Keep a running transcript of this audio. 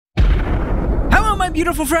my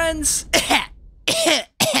beautiful friends.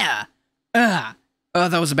 Oh,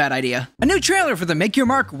 that was a bad idea. A new trailer for the Make Your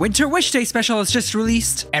Mark Winter Wishday special has just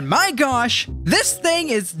released, and my gosh, this thing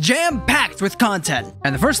is jam-packed with content.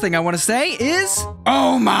 And the first thing I want to say is,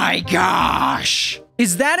 oh my gosh!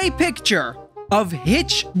 Is that a picture of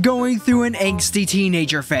Hitch going through an angsty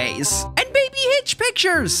teenager phase? And baby Hitch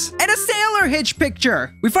pictures! And a Sailor Hitch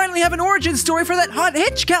picture! We finally have an origin story for that hot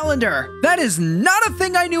Hitch calendar! That is not a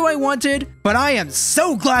thing I knew I wanted, but I am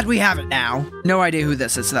so glad we have it now. No idea who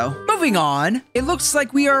this is though. Moving on, it looks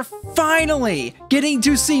like we are finally getting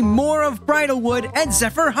to see more of Bridalwood and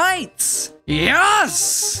Zephyr Heights.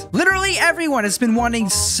 Yes! Literally everyone has been wanting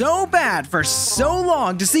so bad for so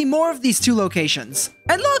long to see more of these two locations.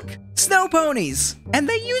 And look, snow ponies. And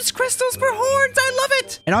they use crystals for horns. I love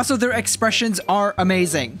it. And also their expressions are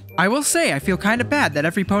amazing. I will say I feel kind of bad that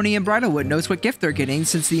every pony in Bridalwood knows what gift they're getting,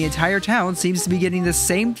 since the entire town seems to be getting the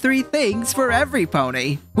same 3 things for every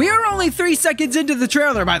pony. We are only 3 seconds into the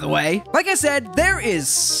trailer, by the way. Like I said, there is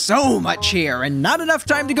so much here and not enough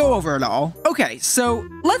time to go over it all. Okay, so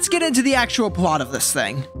let's get into the actual plot of this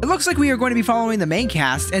thing. It looks like we are going to be following the main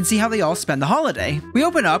cast and see how they all spend the holiday. We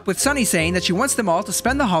open up with Sunny saying that she wants them all to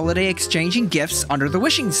spend the holiday exchanging gifts under the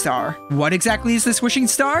wishing star. What exactly is this wishing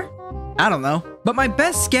star? I don't know. But my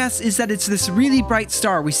best guess is that it's this really bright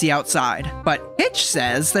star we see outside. But Hitch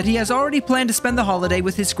says that he has already planned to spend the holiday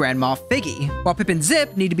with his grandma Figgy, while Pip and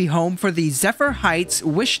Zip need to be home for the Zephyr Heights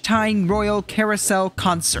Wish-Tying Royal Carousel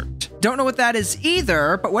concert. Don't know what that is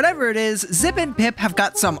either, but whatever it is, Zip and Pip have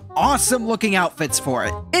got some awesome looking outfits for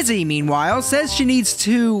it. Izzy, meanwhile, says she needs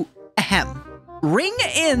to ring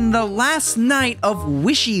in the last night of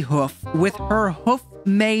Wishy Hoof with her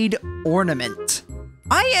hoof-made ornament.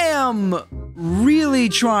 I am really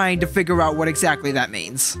trying to figure out what exactly that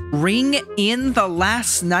means. Ring in the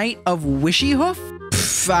last night of Wishy Hoof?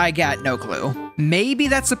 Pff, I got no clue. Maybe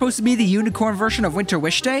that's supposed to be the unicorn version of Winter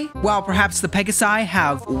Wishday, while perhaps the Pegasi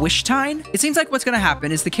have Wish-Tine? It seems like what's going to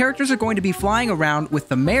happen is the characters are going to be flying around with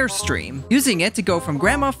the Mare Stream, using it to go from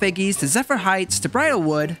Grandma Figgy's to Zephyr Heights to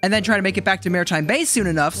Bridalwood, and then try to make it back to Maritime Bay soon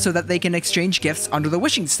enough so that they can exchange gifts under the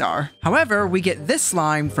Wishing Star. However, we get this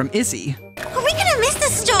line from Izzy. Are we gonna miss the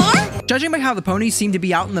star? Judging by how the ponies seem to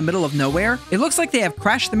be out in the middle of nowhere, it looks like they have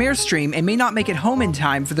crashed the Mare Stream and may not make it home in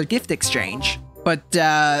time for the gift exchange. But,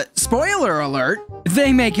 spoiler alert,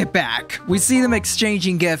 they make it back. We see them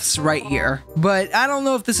exchanging gifts right here. But I don't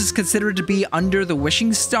know if this is considered to be under the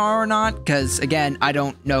Wishing Star or not, because, again, I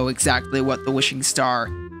don't know exactly what the Wishing Star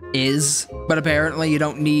is, but apparently you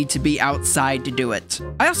don't need to be outside to do it.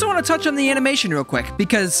 I also want to touch on the animation real quick,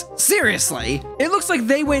 because seriously, it looks like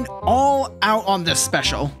they went all out on this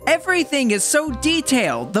special. Everything is so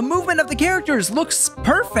detailed. The movement of the characters looks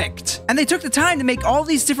perfect. And they took the time to make all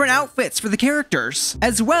these different outfits for the characters,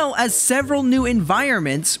 as well as several new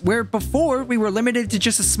environments where before we were limited to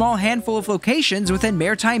just a small handful of locations within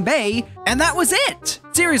Maritime Bay, and that was it.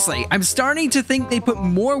 Seriously, I'm starting to think they put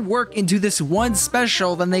more work into this one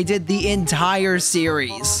special than they did the entire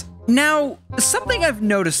series. Now, something I've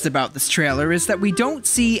noticed about this trailer is that we don't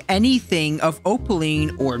see anything of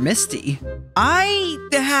Opaline or Misty. I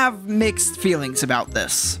have mixed feelings about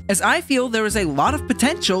this, as I feel there is a lot of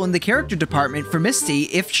potential in the character department for Misty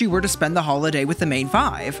if she were to spend the holiday with the main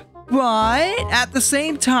 5. But at the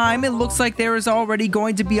same time, it looks like there is already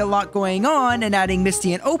going to be a lot going on, and adding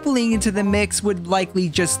Misty and Opaline into the mix would likely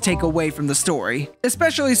just take away from the story.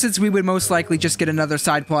 Especially since we would most likely just get another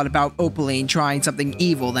side plot about Opaline trying something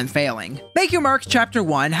evil then failing. Make Your Mark Chapter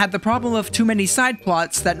 1 had the problem of too many side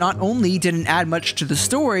plots that not only didn't add much to the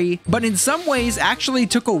story, but in some ways actually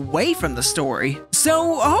took away from the story.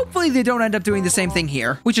 So hopefully they don't end up doing the same thing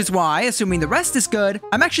here, which is why, assuming the rest is good,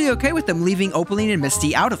 I'm actually okay with them leaving Opaline and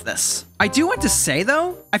Misty out of this. I do want to say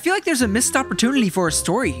though, I feel like there's a missed opportunity for a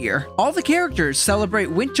story here. All the characters celebrate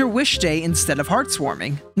Winter Wishday instead of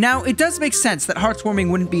Heartswarming. Now, it does make sense that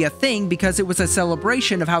Heartswarming wouldn't be a thing because it was a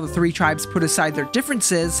celebration of how the 3 tribes put aside their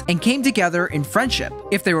differences and came together in friendship.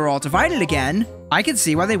 If they were all divided again, I can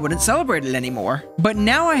see why they wouldn't celebrate it anymore. But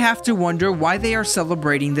now I have to wonder why they are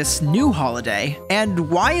celebrating this new holiday, and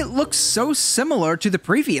why it looks so similar to the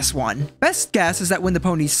previous one. Best guess is that when the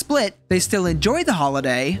ponies split, they still enjoyed the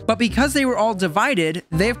holiday, but because they were all divided,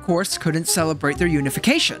 they of course couldn't celebrate their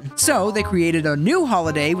unification. So they created a new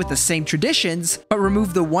holiday with the same traditions, but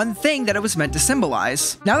removed the one thing that it was meant to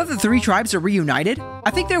symbolize. Now that the 3 tribes are reunited,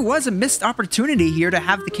 I think there was a missed opportunity here to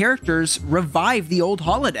have the characters revive the old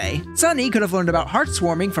holiday. Sunny could have learned about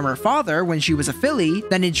Heartswarming from her father when she was a filly,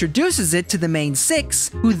 then introduces it to the main 6,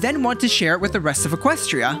 who then want to share it with the rest of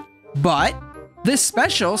Equestria. But this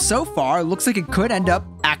special so far looks like it could end up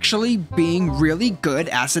actually being really good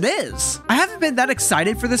as it is. I haven't been that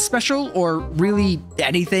excited for this special or really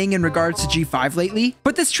anything in regards to G5 lately,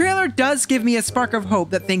 but this trailer does give me a spark of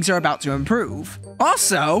hope that things are about to improve.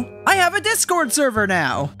 Also, I have a Discord server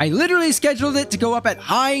now. I literally scheduled it to go up at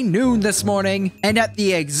high noon this morning, and at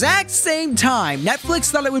the exact same time,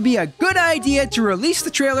 Netflix thought it would be a good idea to release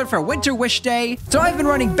the trailer for Winter Wishday, so I've been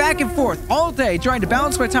running back and forth all day trying to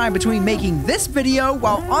balance my time between making this video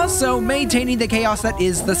while also maintaining the chaos that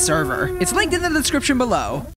is the server. It's linked in the description below.